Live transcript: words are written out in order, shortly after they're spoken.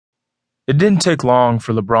It didn't take long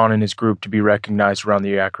for LeBron and his group to be recognized around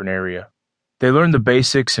the Akron area. They learned the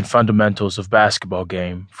basics and fundamentals of basketball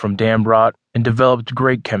game from Dambrot and developed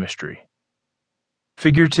great chemistry.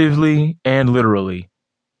 Figuratively and literally,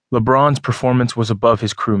 LeBron's performance was above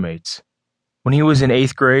his crewmates. When he was in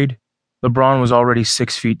 8th grade, LeBron was already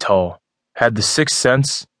 6 feet tall, had the sixth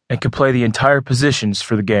sense, and could play the entire positions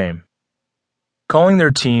for the game. Calling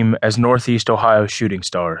their team as Northeast Ohio Shooting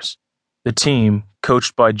Stars, the team,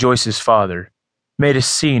 coached by Joyce's father, made a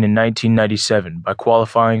scene in 1997 by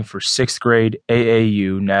qualifying for 6th grade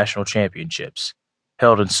AAU National Championships,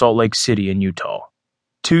 held in Salt Lake City in Utah.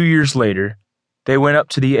 2 years later, they went up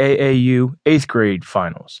to the AAU 8th grade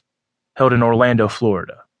finals, held in Orlando,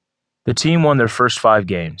 Florida. The team won their first 5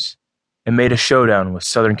 games and made a showdown with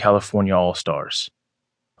Southern California All-Stars.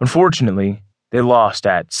 Unfortunately, they lost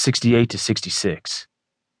at 68-66,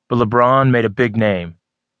 but LeBron made a big name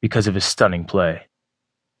because of his stunning play.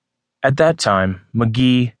 At that time,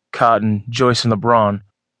 McGee, Cotton, Joyce, and LeBron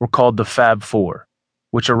were called the Fab Four,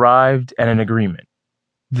 which arrived at an agreement.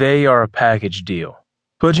 They are a package deal,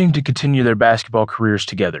 pledging to continue their basketball careers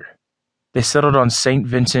together. They settled on St.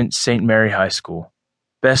 Vincent St. Mary High School,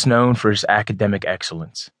 best known for its academic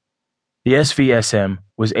excellence. The SVSM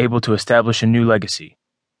was able to establish a new legacy,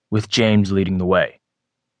 with James leading the way.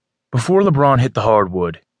 Before LeBron hit the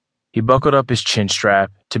hardwood, he buckled up his chin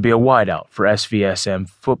strap to be a wideout for SVSM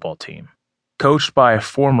football team, coached by a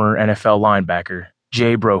former NFL linebacker,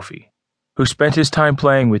 Jay Brophy, who spent his time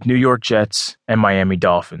playing with New York Jets and Miami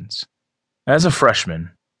Dolphins. As a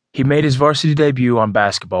freshman, he made his varsity debut on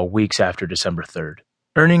basketball weeks after December 3rd,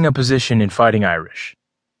 earning a position in Fighting Irish.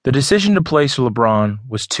 The decision to place LeBron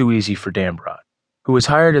was too easy for Dambrot, who was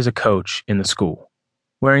hired as a coach in the school.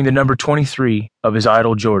 Wearing the number 23 of his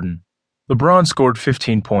idol Jordan, LeBron scored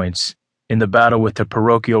 15 points in the battle with their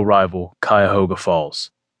parochial rival Cuyahoga Falls.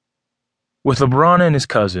 With LeBron and his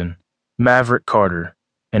cousin, Maverick Carter,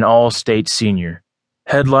 an all-state senior,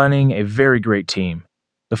 headlining a very great team,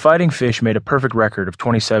 the Fighting Fish made a perfect record of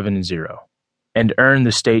 27-0 and earned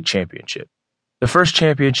the state championship, the first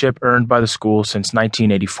championship earned by the school since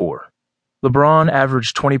 1984. LeBron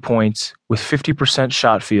averaged 20 points with 50%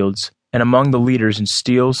 shot fields and among the leaders in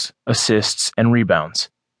steals, assists, and rebounds.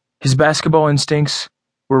 His basketball instincts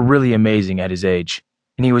were really amazing at his age,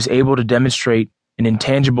 and he was able to demonstrate an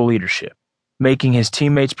intangible leadership, making his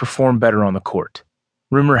teammates perform better on the court.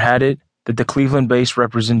 Rumor had it that the Cleveland-based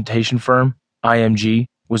representation firm, IMG,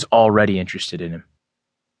 was already interested in him.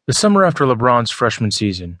 The summer after LeBron's freshman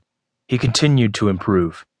season, he continued to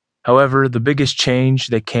improve. However, the biggest change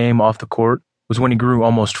that came off the court was when he grew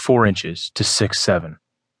almost 4 inches to 6'7".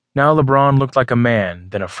 Now LeBron looked like a man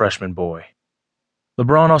than a freshman boy.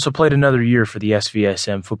 LeBron also played another year for the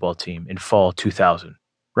SVSM football team in fall 2000,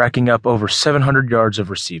 racking up over 700 yards of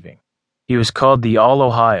receiving. He was called the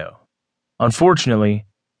All-Ohio. Unfortunately,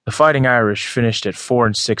 the Fighting Irish finished at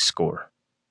 4-6 score.